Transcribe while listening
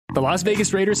The Las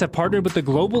Vegas Raiders have partnered with the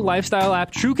global lifestyle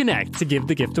app TrueConnect to give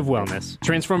the gift of wellness.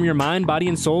 Transform your mind, body,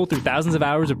 and soul through thousands of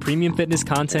hours of premium fitness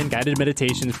content, guided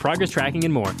meditations, progress tracking,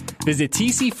 and more. Visit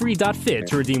tcfree.fit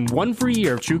to redeem 1 free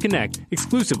year of TrueConnect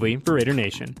exclusively for Raider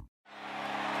Nation.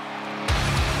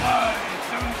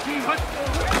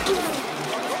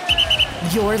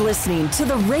 You're listening to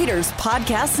the Raiders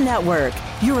Podcast Network,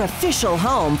 your official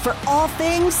home for all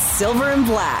things silver and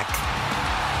black.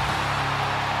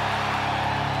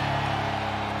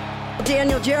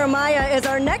 Daniel Jeremiah is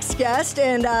our next guest,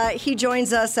 and he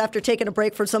joins us after taking a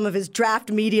break for some of his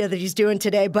draft media that he's doing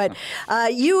today. But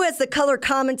you, as the color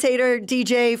commentator,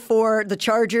 DJ, for the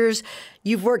Chargers,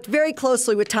 you've worked very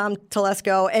closely with Tom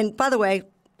Telesco. And by the way,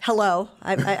 hello.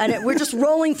 We're just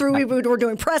rolling through. We're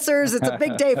doing pressers. It's a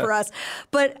big day for us.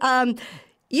 But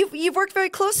you've worked very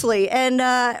closely, and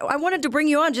I wanted to bring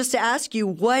you on just to ask you,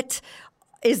 what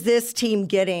is this team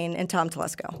getting in Tom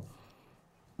Telesco?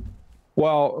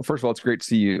 Well, first of all, it's great to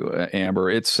see you, Amber.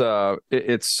 It's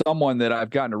someone that I've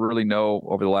gotten to really know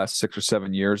over the last 6 or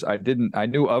 7 years. I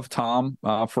knew of Tom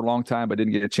for a long time, but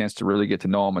didn't get a chance to really get to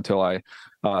know him until I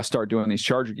started doing these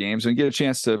Charger games and get a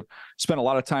chance to spend a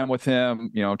lot of time with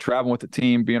him, traveling with the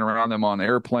team, being around them on the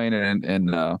airplane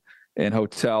and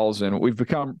hotels, and we've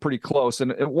become pretty close.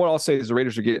 And what I'll say is the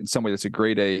Raiders are getting somebody that's a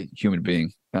grade A human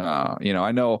being.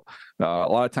 I know a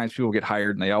lot of times people get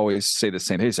hired and they always say the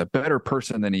same, hey, he's a better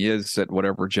person than he is at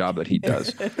whatever job that he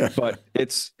does. But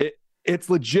it's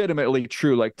legitimately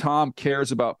true. Like, Tom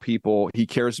cares about people. He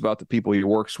cares about the people he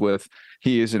works with.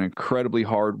 He is an incredibly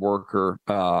hard worker.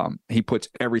 He puts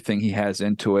everything he has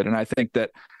into it. And I think that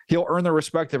he'll earn the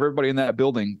respect of everybody in that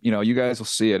building. You guys will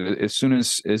see it. As soon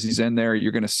as he's in there,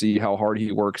 you're going to see how hard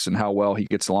he works and how well he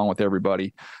gets along with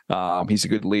everybody. He's a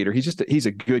good leader. He's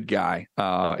a good guy.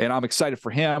 And I'm excited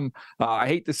for him. I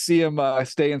hate to see him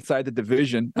stay inside the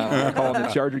division, calling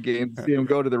the Charger game, to see him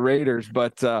go to the Raiders,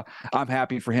 but I'm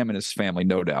happy for him and his family,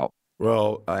 no doubt.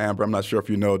 Well, Amber, I'm not sure if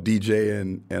you know, DJ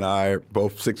and I are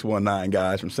both 619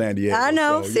 guys from San Diego. I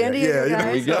know, so, San Diego guys.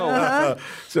 There we go.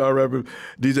 So,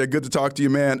 DJ, good to talk to you,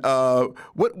 man.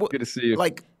 What good to see you.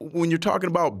 Like, when you're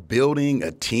talking about building a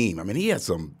team, I mean, he has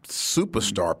some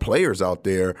superstar players out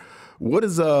there. What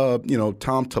does Tom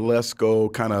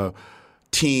Telesco kind of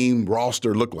team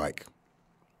roster look like?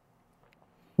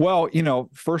 Well,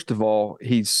 first of all,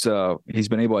 he's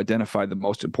been able to identify the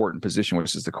most important position,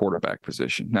 which is the quarterback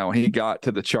position. Now, when he got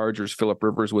to the Chargers, Phillip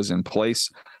Rivers was in place.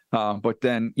 But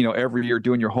then, every year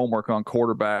doing your homework on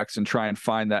quarterbacks and try and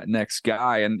find that next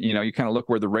guy. And, you kind of look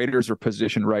where the Raiders are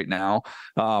positioned right now.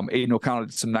 Aiden O'Connell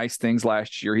did some nice things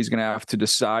last year. He's going to have to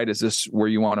decide, is this where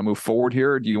you want to move forward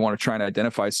here? Or do you want to try and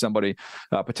identify somebody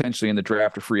potentially in the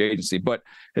draft or free agency? But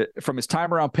from his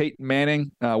time around Peyton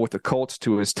Manning with the Colts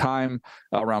to his time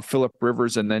around Phillip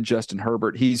Rivers and then Justin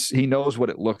Herbert, he knows what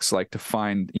it looks like to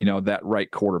find, that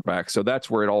right quarterback. So that's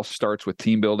where it all starts with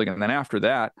team building. And then after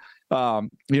that,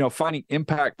 finding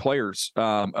impact players,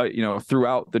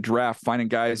 throughout the draft, finding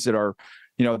guys that are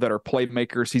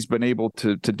playmakers. He's been able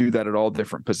to do that at all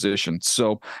different positions.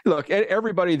 So look,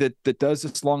 everybody that does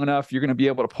this long enough, you're going to be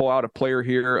able to pull out a player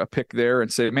here, a pick there,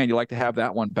 and say, man, you like to have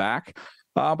that one back.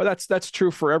 But that's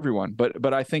true for everyone.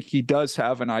 But I think he does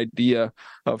have an idea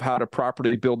of how to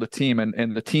properly build a team.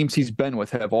 And the teams he's been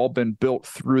with have all been built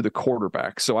through the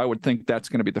quarterback. So I would think that's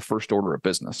going to be the first order of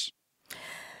business.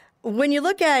 When you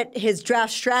look at his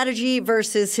draft strategy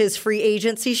versus his free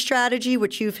agency strategy,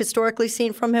 which you've historically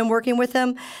seen from him working with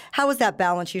him, how does that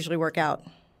balance usually work out?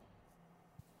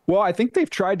 Well, I think they've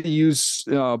tried to use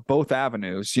both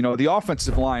avenues. The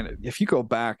offensive line, if you go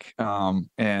back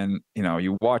and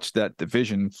you watch that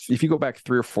division, if you go back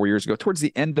 3 or 4 years ago, towards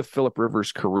the end of Phillip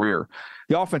Rivers' career,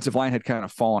 the offensive line had kind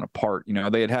of fallen apart.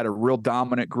 They had a real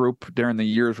dominant group during the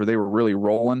years where they were really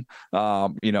rolling.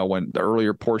 When the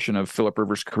earlier portion of Phillip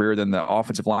Rivers' career, then the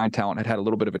offensive line talent had a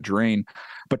little bit of a drain.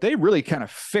 But they really kind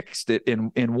of fixed it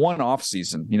in one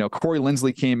offseason. Corey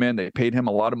Linsley came in. They paid him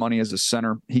a lot of money as a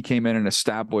center. He came in and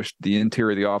established the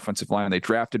interior of the offensive line. They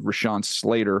drafted Rashawn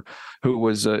Slater, who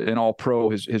was an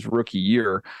all-pro his rookie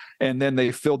year. And then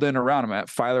they filled in around him. Matt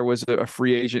Filer was a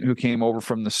free agent who came over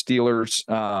from the Steelers.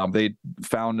 They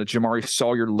found Jamari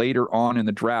Sawyer later on in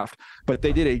the draft. But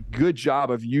they did a good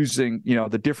job of using,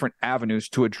 the different avenues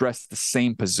to address the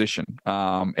same position.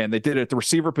 And they did it at the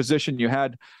receiver position.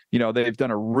 They've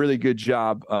done a really good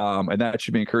job, and that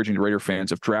should be encouraging to Raider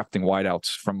fans, of drafting wideouts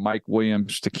from Mike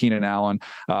Williams to Keenan Allen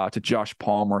to Josh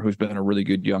Palmer, who's been a really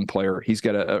good young player. He's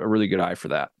got a really good eye for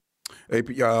that. Hey,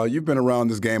 you've been around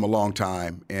this game a long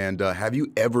time, and have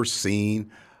you ever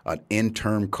seen an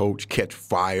interim coach catch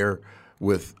fire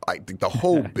with the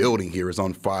whole building here is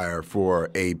on fire for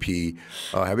AP.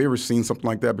 Have you ever seen something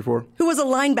like that before? Who was a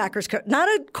linebackers coach, not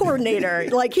a coordinator.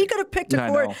 Like, he could have picked a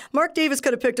coordinator. Mark Davis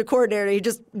could have picked a coordinator. He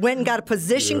just went and got a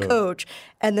position coach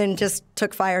and then just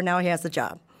took fire. Now he has the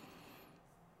job.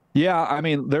 Yeah, I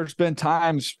mean, there's been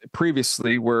times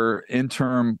previously where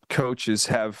interim coaches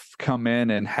have come in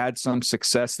and had some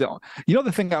success.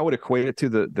 The thing I would equate it to,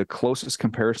 the closest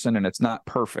comparison, and it's not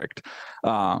perfect,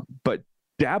 but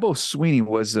Dabo Swinney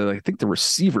was, I think, the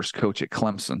receivers coach at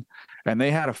Clemson. And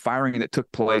they had a firing that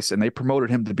took place, and they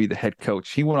promoted him to be the head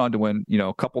coach. He went on to win,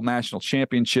 a couple national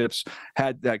championships,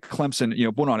 had that Clemson,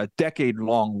 went on a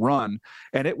decade-long run.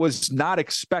 And it was not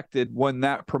expected when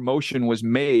that promotion was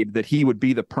made that he would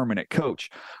be the permanent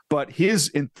coach. But his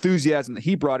enthusiasm that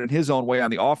he brought in his own way on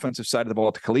the offensive side of the ball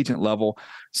at the collegiate level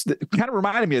kind of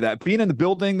reminded me of that. Being in the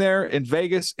building there in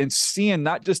Vegas and seeing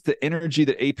not just the energy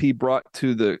that AP brought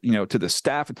to the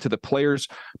staff and to the players,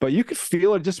 but you could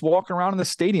feel it just walking around in the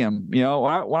stadium. When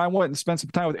I went and spent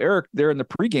some time with Eric there in the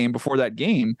pregame before that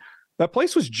game, that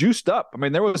place was juiced up. I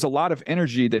mean, there was a lot of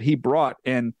energy that he brought,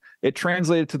 and it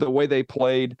translated to the way they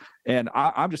played. And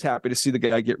I'm just happy to see the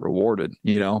guy get rewarded,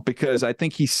 because I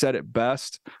think he said it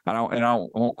best. I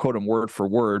won't quote him word for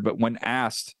word, but when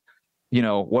asked,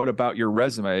 what about your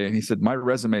resume? And he said, my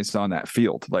resume's on that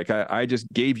field. Like, I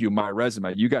just gave you my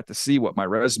resume. You got to see what my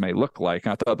resume looked like.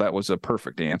 And I thought that was a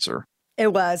perfect answer.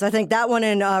 It was. I think that one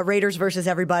and Raiders versus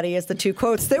everybody is the two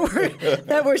quotes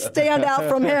that were stand out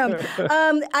from him.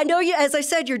 I know you, as I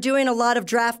said, you're doing a lot of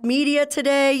draft media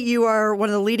today. You are one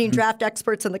of the leading draft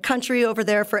experts in the country over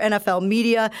there for NFL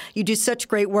media. You do such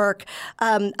great work.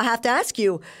 I have to ask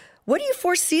you, what do you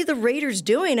foresee the Raiders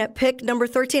doing at pick number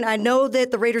 13? I know that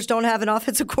the Raiders don't have an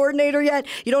offensive coordinator yet.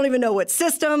 You don't even know what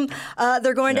system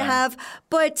they're going to have,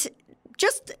 but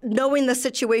just knowing the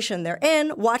situation they're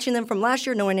in, watching them from last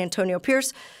year, knowing Antonio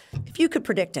Pierce, if you could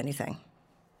predict anything.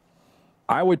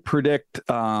 I would predict,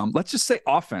 let's just say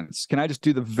offense. Can I just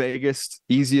do the vaguest,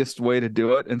 easiest way to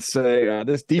do it and say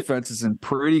this defense is in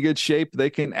pretty good shape?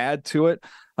 They can add to it.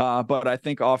 But I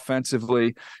think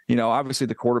offensively, obviously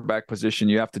the quarterback position,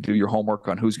 you have to do your homework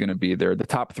on who's going to be there. The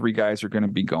top three guys are going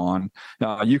to be gone.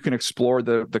 You can explore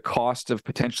the cost of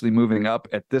potentially moving up.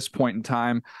 At this point in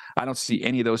time, I don't see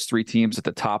any of those three teams at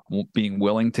the top being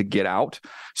willing to get out.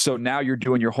 So now you're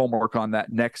doing your homework on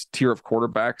that next tier of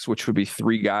quarterbacks, which would be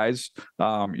three guys.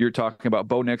 You're talking about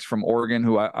Bo Nix from Oregon,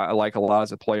 who I like a lot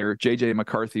as a player. J.J.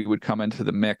 McCarthy would come into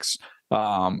the mix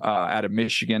out of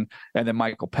Michigan, and then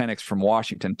Michael Penix from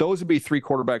Washington. Those would be three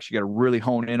quarterbacks you got to really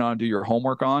hone in on, do your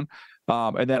homework on.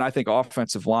 And then I think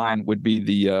offensive line would be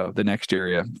the next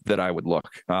area that I would look.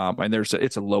 And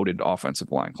it's a loaded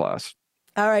offensive line class.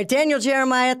 All right, Daniel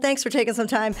Jeremiah, thanks for taking some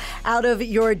time out of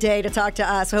your day to talk to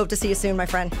us. I hope to see you soon, my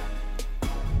friend.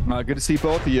 Good to see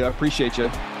both of you. I appreciate you.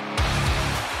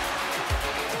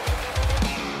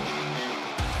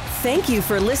 Thank you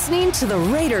for listening to the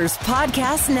Raiders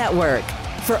Podcast Network.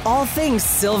 For all things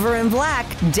silver and black,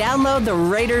 download the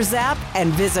Raiders app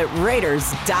and visit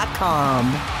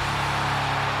Raiders.com.